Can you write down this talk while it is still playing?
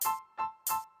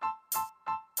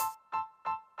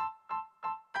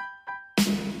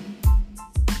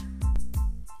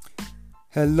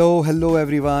Hello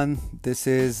everyone. This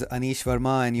is Anish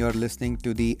Verma, and you're listening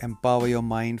to the Empower Your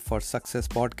Mind for Success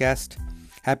podcast.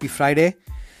 Happy Friday.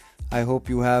 I hope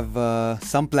you have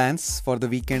some plans for the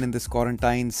weekend in this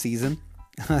quarantine season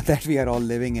that we are all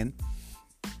living in.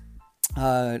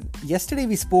 Yesterday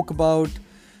we spoke about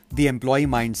the employee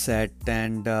mindset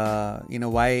and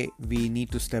why we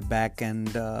need to step back and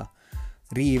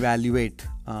reevaluate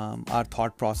our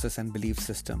thought process and belief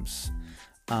systems.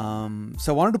 So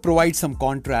I wanted to provide some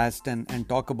contrast and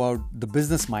talk about the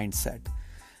business mindset.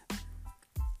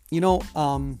 You know,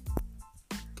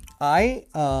 I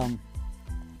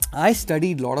I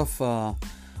studied a lot of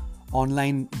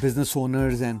online business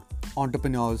owners and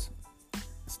entrepreneurs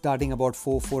starting about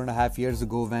four and a half years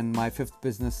ago when my fifth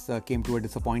business came to a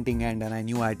disappointing end and I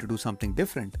knew I had to do something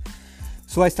different.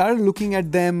 So I started looking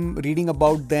at them, reading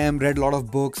about them, read a lot of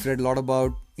books, read a lot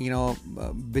about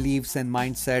beliefs and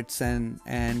mindsets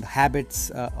and habits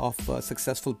of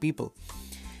successful people.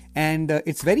 And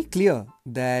it's very clear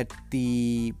that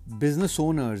the business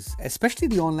owners, especially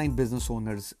the online business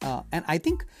owners, and I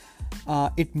think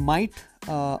it might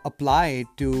apply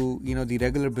to the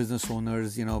regular business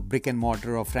owners, brick and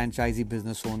mortar or franchisee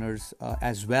business owners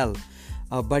as well.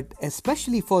 But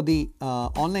especially for the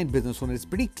online business owners, it's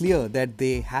pretty clear that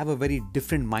they have a very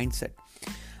different mindset.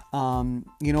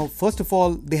 First of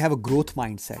all, they have a growth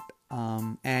mindset,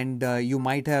 and you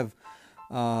might have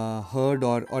heard,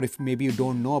 or if maybe you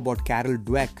don't know about Carol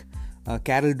Dweck.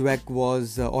 Carol Dweck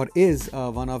was or is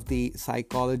one of the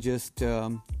psychology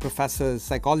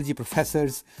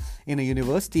professors in a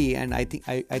university, and I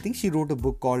think she wrote a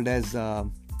book called as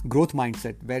Growth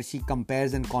Mindset, where she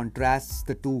compares and contrasts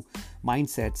the two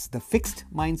mindsets, the fixed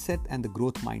mindset and the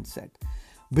growth mindset.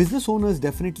 Business owners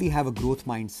definitely have a growth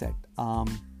mindset.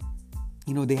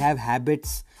 They have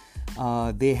habits,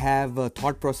 they have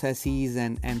thought processes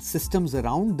and systems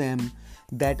around them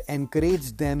that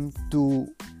encourage them to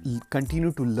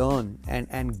continue to learn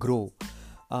and grow.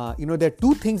 There are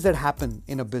two things that happen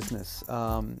in a business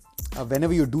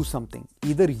whenever you do something.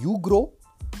 Either you grow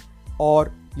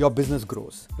or your business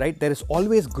grows, right? There is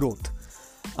always growth.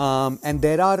 And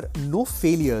there are no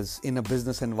failures in a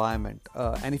business environment.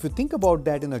 And if you think about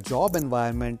that in a job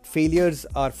environment, failures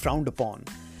are frowned upon.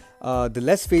 The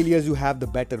less failures you have, the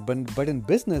better. But in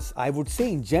business, I would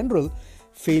say in general,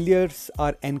 failures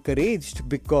are encouraged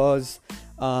because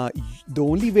the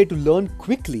only way to learn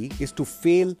quickly is to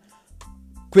fail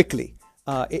quickly.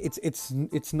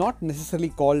 It's not necessarily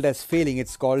called as failing.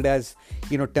 It's called as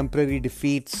temporary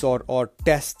defeats or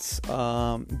tests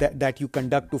that you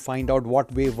conduct to find out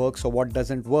what way works or what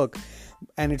doesn't work.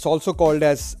 And it's also called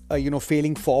as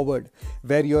failing forward,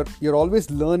 where you're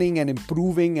always learning and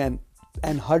improving and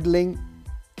huddling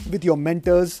with your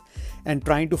mentors and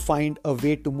trying to find a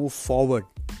way to move forward.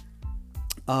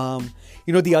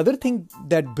 The other thing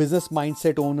that business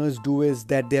mindset owners do is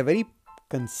that they're very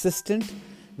consistent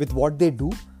with what they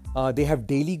do. They have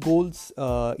daily goals,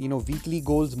 weekly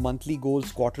goals, monthly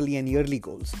goals, quarterly and yearly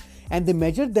goals. And they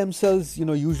measure themselves,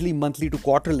 usually monthly to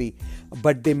quarterly,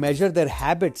 but they measure their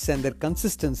habits and their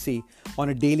consistency on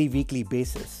a daily, weekly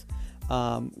basis.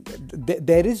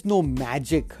 There is no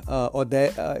magic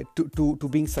to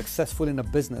being successful in a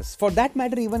business. For that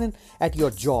matter, even at your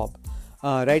job,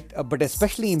 right? But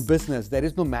especially in business, there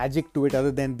is no magic to it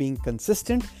other than being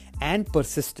consistent and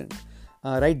persistent.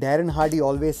 Right? Darren Hardy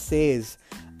always says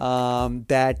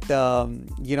that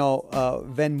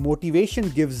when motivation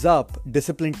gives up,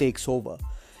 discipline takes over.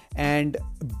 And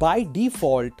by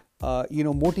default,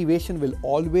 motivation will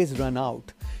always run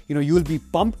out. You will be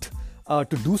pumped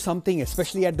to do something,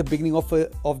 especially at the beginning of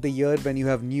the year when you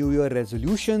have New Year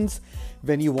resolutions,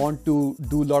 when you want to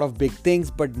do a lot of big things,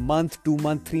 but month, 2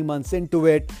 month, 3 months into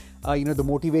it, the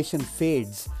motivation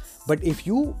fades. But if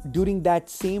you, during that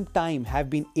same time, have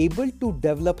been able to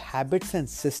develop habits and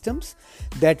systems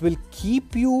that will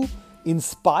keep you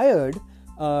inspired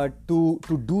to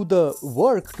do the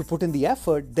work, to put in the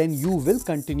effort, then you will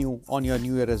continue on your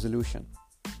New Year resolution.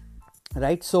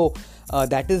 Right? So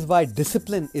that is why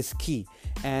discipline is key.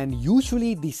 And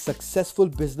usually the successful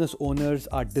business owners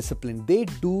are disciplined. They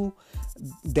do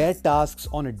their tasks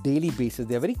on a daily basis.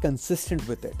 They're very consistent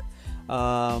with it.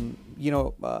 Darren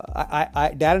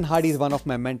Hardy is one of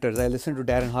my mentors. I listen to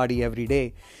Darren Hardy every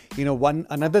day.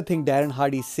 Another thing Darren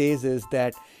Hardy says is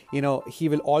that, he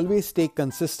will always take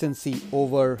consistency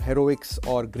over heroics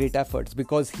or great efforts,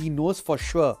 because he knows for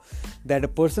sure that a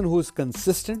person who is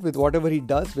consistent with whatever he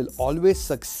does will always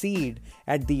succeed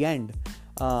at the end.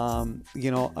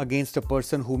 Against a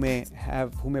person who may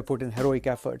put in heroic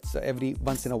efforts every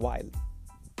once in a while.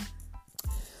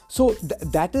 So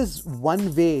that is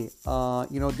one way,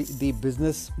 the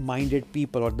business minded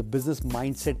people or the business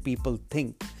mindset people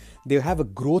think. They have a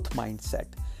growth mindset.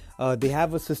 They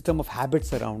have a system of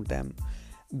habits around them.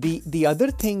 The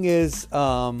other thing is,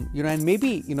 and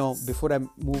maybe, before I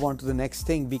move on to the next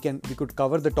thing, we could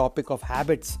cover the topic of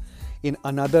habits in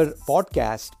another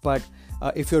podcast. But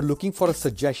if you're looking for a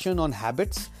suggestion on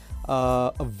habits,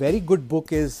 a very good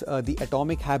book is The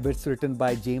Atomic Habits, written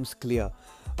by James Clear.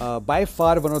 By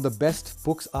far one of the best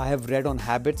books I have read on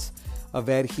habits,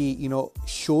 where he,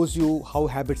 shows you how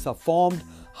habits are formed,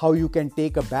 how you can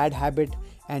take a bad habit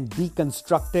and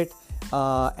deconstruct it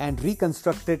and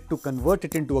reconstruct it to convert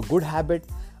it into a good habit,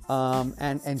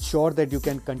 and ensure that you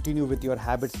can continue with your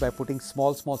habits by putting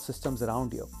small systems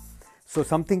around you. So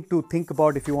something to think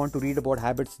about if you want to read about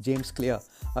habits. James Clear,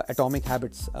 Atomic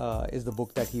Habits is the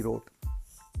book that he wrote.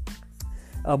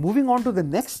 Moving on to the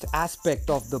next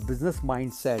aspect of the business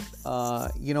mindset,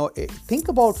 think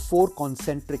about 4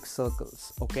 concentric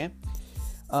circles, okay?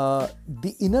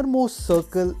 The innermost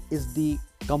circle is the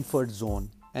comfort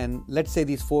zone. And let's say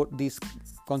these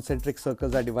concentric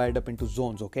circles are divided up into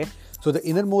zones, okay? So the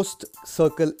innermost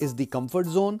circle is the comfort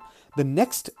zone. The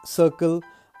next circle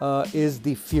is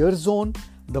the fear zone.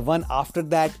 The one after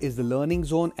that is the learning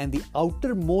zone. And the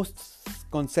outermost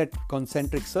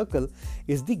concentric circle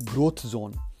is the growth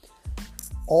zone.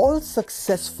 All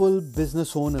successful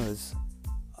business owners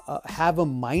have a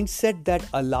mindset that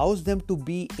allows them to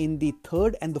be in the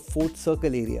third and the fourth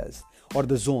circle areas, or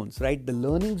the zones, right? The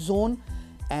learning zone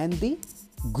and the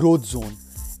growth zone.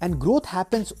 And growth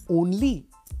happens only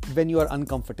when you are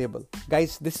uncomfortable.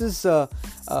 Guys, this is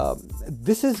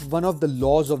one of the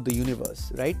laws of the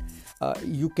universe, right?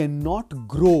 You cannot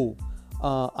grow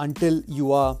until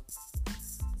you are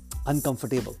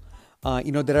uncomfortable.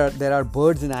 There are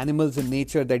birds and animals in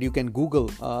nature that you can Google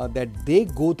that they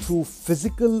go through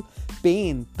physical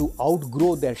pain to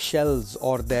outgrow their shells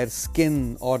or their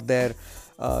skin or their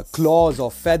claws or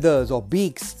feathers or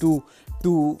beaks to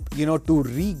be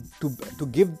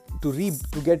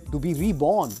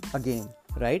reborn again,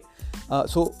 right?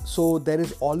 So there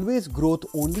is always growth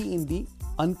only in the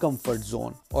uncomfort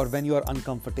zone, or when you are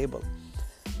uncomfortable.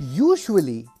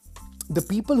 Usually the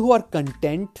people who are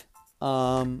content,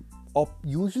 or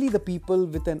usually the people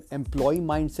with an employee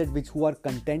mindset, who are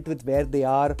content with where they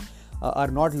are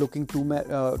not looking too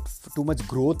much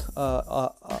growth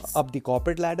up the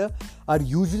corporate ladder, are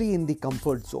usually in the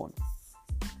comfort zone.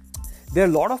 There are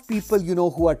a lot of people,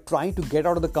 who are trying to get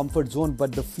out of the comfort zone,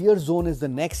 but the fear zone is the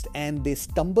next, and they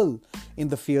stumble in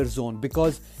the fear zone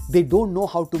because they don't know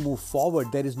how to move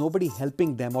forward. There is nobody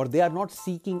helping them, or they are not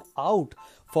seeking out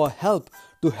for help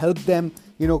to help them,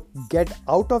 get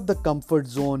out of the comfort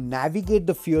zone, navigate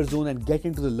the fear zone, and get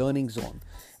into the learning zone.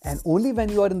 And only when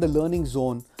you are in the learning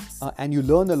zone and you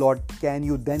learn a lot, can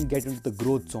you then get into the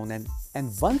growth zone.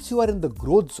 And once you are in the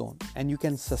growth zone and you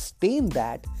can sustain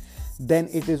that, then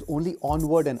it is only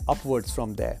onward and upwards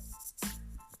from there.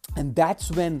 And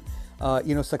that's when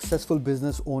successful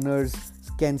business owners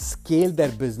can scale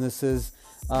their businesses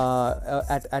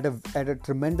at a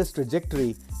tremendous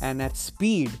trajectory and at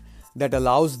speed that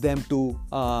allows them to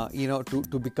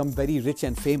become very rich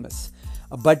and famous.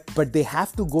 But they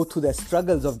have to go through their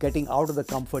struggles of getting out of the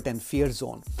comfort and fear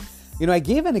zone. I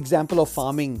gave an example of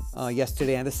farming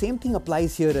yesterday, and the same thing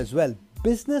applies here as well.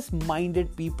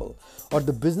 Business-minded people, or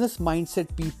the business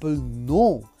mindset people,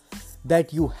 know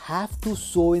that you have to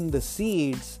sow in the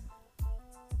seeds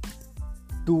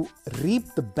to reap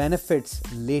the benefits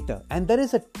later. And there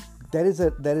is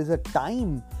a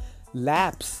time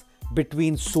lapse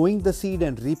between sowing the seed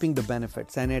and reaping the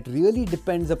benefits, and it really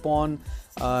depends upon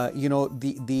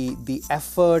the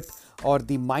effort or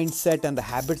the mindset and the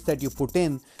habits that you put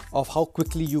in of how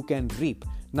quickly you can reap.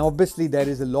 Now, obviously, there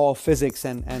is a law of physics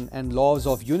and laws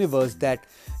of universe that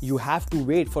you have to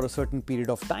wait for a certain period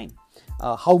of time.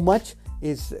 How much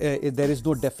is there is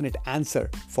no definite answer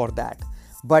for that.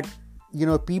 But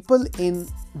people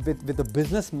with a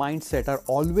business mindset are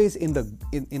always in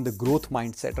the growth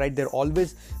mindset, right? They're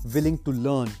always willing to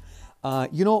learn.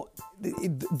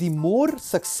 The more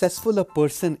successful a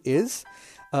person is,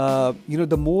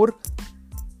 the more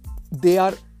they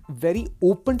are very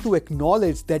open to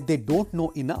acknowledge that they don't know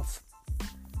enough.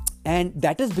 And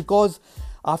that is because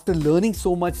after learning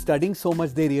so much, studying so much,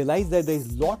 they realize that there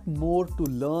is a lot more to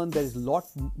learn, there is a lot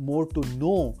more to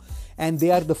know. And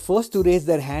they are the first to raise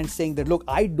their hand saying that, look,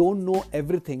 I don't know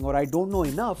everything, or I don't know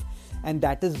enough. And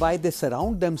that is why they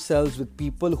surround themselves with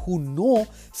people who know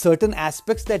certain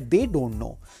aspects that they don't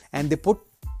know. And they put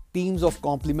teams of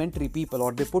complementary people,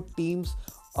 or they put teams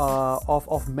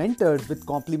of mentors with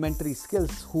complementary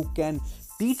skills who can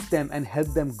teach them and help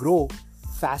them grow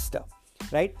faster,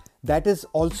 right? That is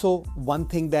also one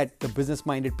thing that the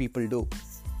business-minded people do.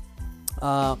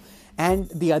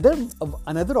 And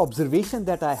another observation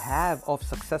that I have of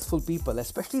successful people,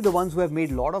 especially the ones who have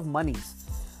made a lot of money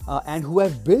and who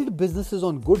have built businesses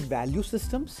on good value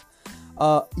systems,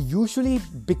 usually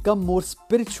become more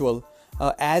spiritual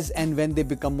as and when they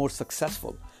become more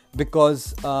successful,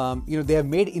 because they have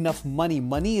made enough money.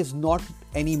 Money is not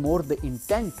anymore the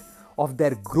intent of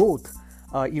their growth.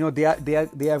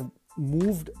 They have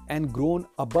moved and grown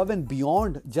above and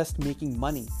beyond just making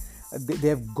money. They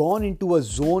have gone into a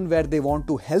zone where they want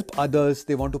to help others,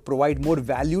 they want to provide more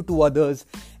value to others,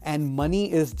 and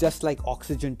money is just like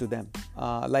oxygen to them,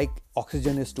 like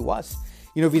oxygen is to us.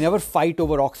 We never fight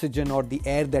over oxygen or the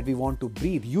air that we want to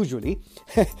breathe, usually,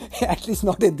 at least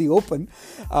not in the open,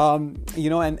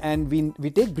 and we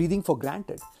take breathing for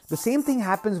granted. The same thing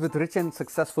happens with rich and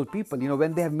successful people.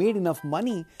 When they have made enough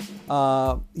money,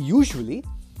 usually,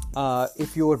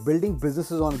 if you are building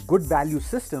businesses on good value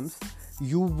systems,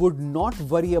 you would not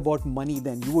worry about money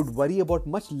then. You would worry about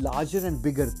much larger and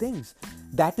bigger things.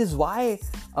 That is why,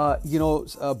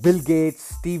 Bill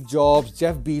Gates, Steve Jobs,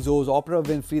 Jeff Bezos, Oprah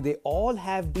Winfrey, they all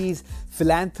have these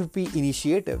philanthropy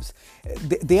initiatives.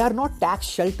 They are not tax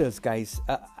shelters, guys.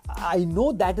 I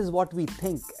know that is what we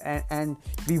think, and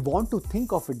we want to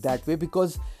think of it that way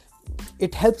because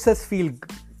it helps us feel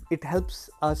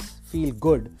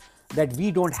good that we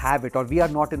don't have it or we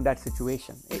are not in that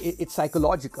situation. It's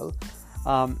psychological.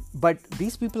 But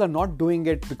these people are not doing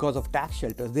it because of tax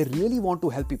shelters. They really want to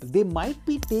help people. They might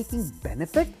be taking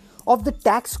benefit of the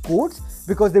tax codes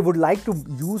because they would like to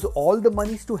use all the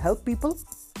monies to help people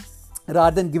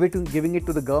rather than giving it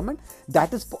to the government.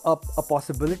 That is a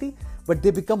possibility. But they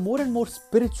become more and more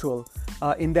spiritual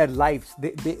in their lives.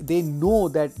 They know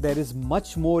that there is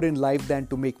much more in life than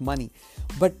to make money.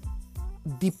 But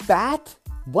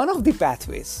one of the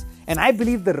pathways, and I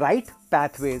believe the right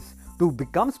pathways to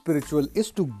become spiritual, is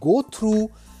to go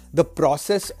through the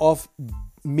process of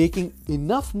making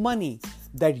enough money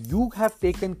that you have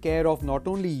taken care of not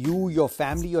only you, your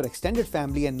family, your extended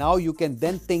family, and now you can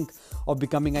then think of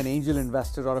becoming an angel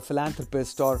investor or a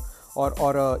philanthropist or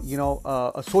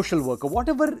a social worker,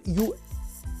 whatever you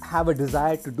have a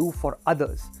desire to do for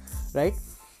others, right?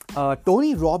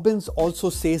 Tony Robbins also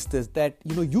says this, that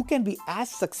you can be as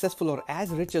successful or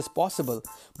as rich as possible,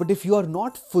 but if you are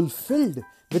not fulfilled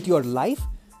with your life,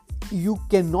 you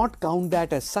cannot count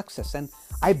that as success. And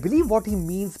I believe what he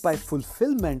means by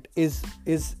fulfillment is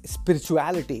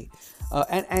spirituality,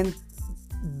 and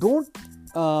don't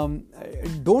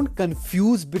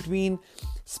confuse between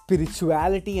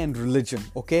spirituality and religion.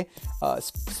 Okay,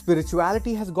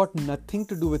 spirituality has got nothing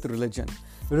to do with religion.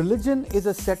 Religion is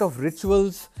a set of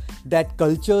rituals that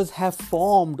cultures have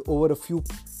formed over a few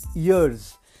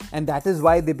years, and that is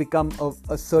why they become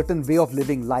a certain way of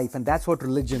living life, and that's what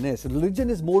religion is. Religion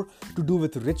is more to do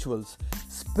with rituals.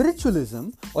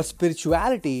 Spiritualism or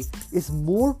spirituality is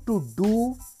more to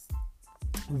do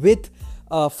with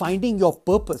finding your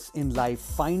purpose in life,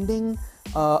 finding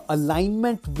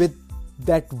alignment with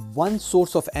that one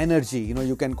source of energy.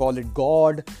 You can call it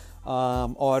God,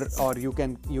 or you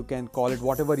can call it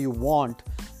whatever you want,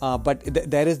 but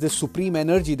there is this supreme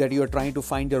energy that you are trying to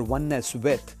find your oneness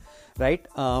with, right?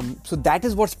 So that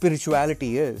is what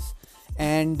spirituality is,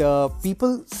 and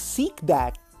people seek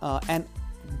that and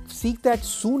seek that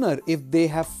sooner if they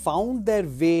have found their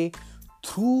way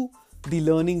through the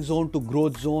learning zone to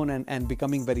growth zone and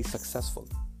becoming very successful.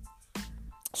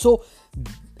 So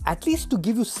at least to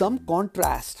give you some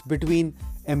contrast between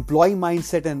employee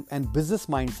mindset and business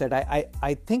mindset,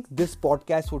 I think this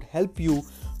podcast would help you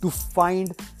to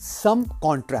find some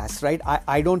contrast, right?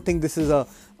 I don't think this is a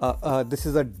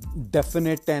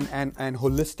definite and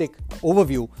holistic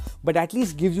overview, but at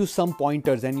least gives you some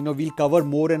pointers, and we'll cover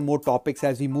more and more topics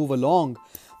as we move along.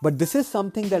 But this is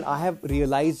something that I have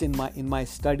realized in my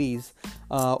studies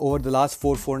over the last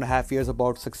 4.5 years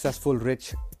about successful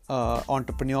rich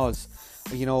entrepreneurs,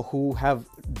 who have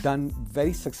done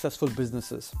very successful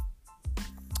businesses.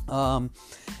 So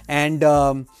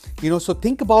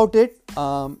think about it,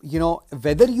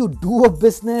 whether you do a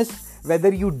business,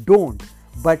 whether you don't,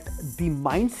 but the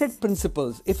mindset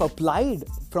principles, if applied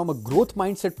from a growth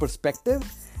mindset perspective,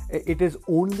 it is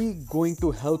only going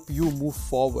to help you move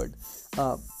forward.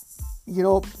 And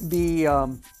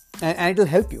it'll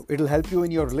help you. It'll help you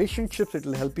in your relationships.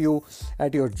 It'll help you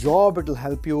at your job. It'll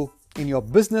help you in your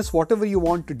business, whatever you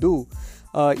want to do.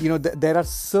 There are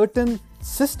certain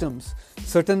systems,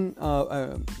 certain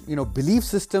belief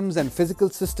systems and physical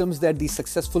systems that these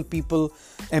successful people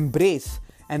embrace,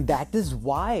 and that is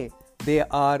why they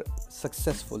are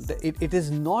successful. It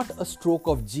is not a stroke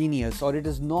of genius, or it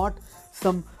is not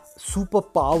some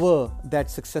superpower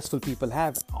that successful people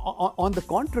have. On the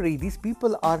contrary, these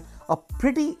people are a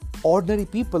pretty ordinary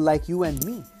people like you and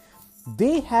me.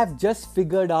 They have just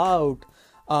figured out,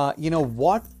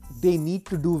 what they need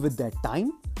to do with their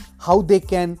time, how they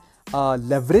can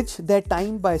leverage their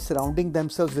time by surrounding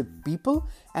themselves with people,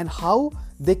 and how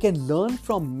they can learn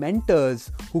from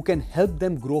mentors who can help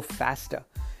them grow faster.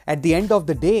 At the end of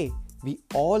the day, we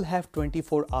all have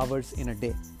 24 hours in a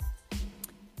day.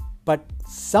 But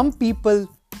some people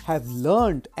have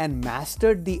learned and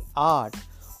mastered the art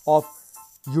of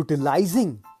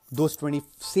utilizing those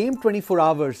same 24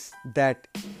 hours that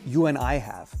you and I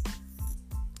have.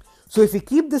 So if we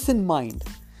keep this in mind,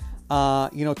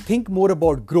 think more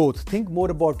about growth, think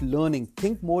more about learning,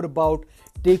 think more about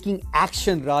taking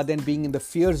action rather than being in the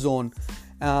fear zone,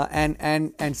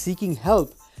 and seeking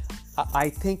help, I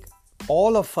think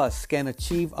all of us can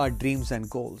achieve our dreams and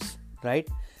goals, right?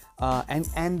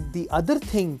 And the other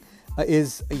thing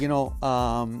is, the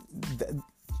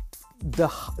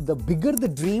bigger the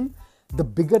dream, the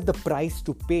bigger the price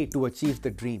to pay to achieve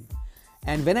the dream.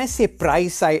 And when I say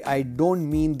price, I don't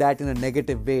mean that in a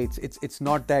negative way. It's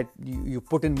not that you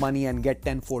put in money and get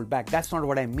tenfold back. That's not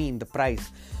what I mean, the price.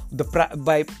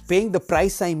 By paying the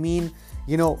price, I mean,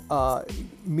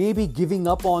 maybe giving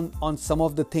up on some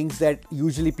of the things that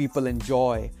usually people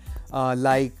enjoy,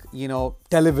 like,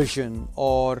 television,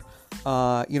 or,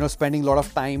 spending a lot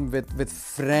of time with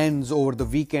friends over the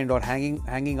weekend, or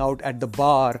hanging out at the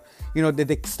bar.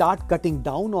 They start cutting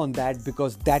down on that,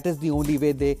 because that is the only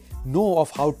way they know of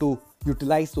how to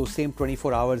utilize those same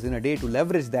 24 hours in a day to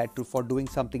leverage that for doing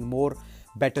something more,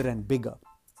 better and bigger.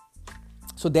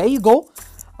 So there you go.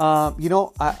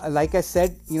 Like I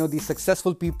said, these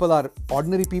successful people are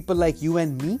ordinary people like you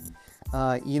and me.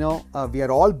 We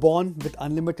are all born with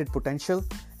unlimited potential,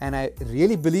 and I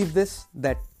really believe this,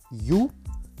 that you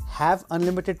have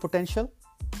unlimited potential.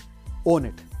 Own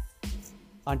it.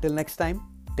 Until next time,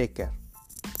 take care.